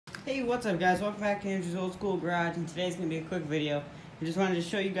Hey, what's up guys? Welcome back to Andrew's Old School Garage, and today's going to be a quick video. I just wanted to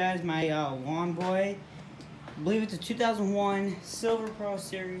show you guys my Lawn Boy. I believe it's a 2001 Silver Pro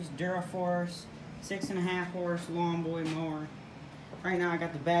Series Dura 6.5 horse Lawn Boy mower. Right now I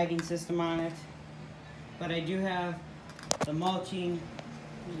got the bagging system on it, but I do have the mulching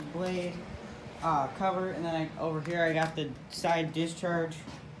blade cover, and then over here I got the side discharge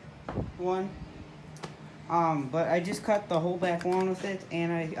one. But I just cut the whole back lawn with it,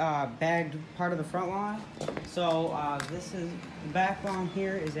 and I bagged part of the front lawn. So this is the back lawn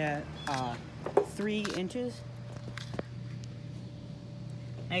here is at 3 inches,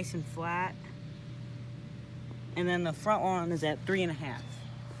 nice and flat, and then the front lawn is at 3.5,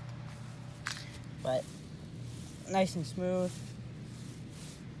 but nice and smooth.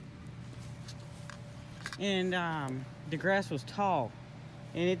 And the grass was tall,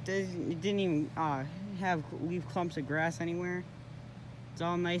 and it didn't even leave clumps of grass anywhere. It's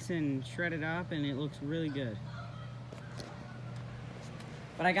all nice and shredded up, and it looks really good.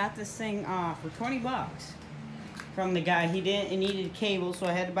 But I got this thing for 20 bucks from the guy. He needed cables, so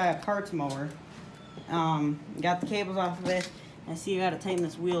I had to buy a parts mower. Got the cables off of it. I see I gotta tighten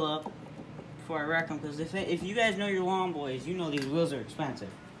this wheel up before I wreck them, because if you guys know your lawn boys, you know these wheels are expensive.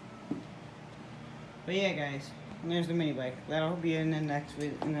 But yeah, guys, and there's the mini bike. That'll be in the next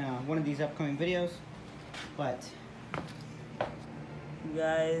one of these upcoming videos. But you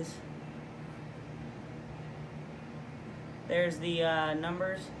guys, there's the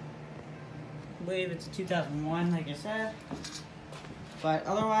numbers. I believe it's a 2001, like I said. But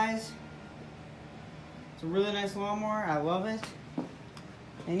otherwise, it's a really nice lawnmower. I love it.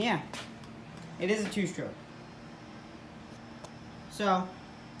 And yeah, it is a 2-stroke. So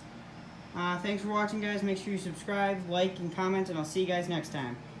thanks for watching, guys. Make sure you subscribe, like, and comment, and I'll see you guys next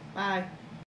time. Bye.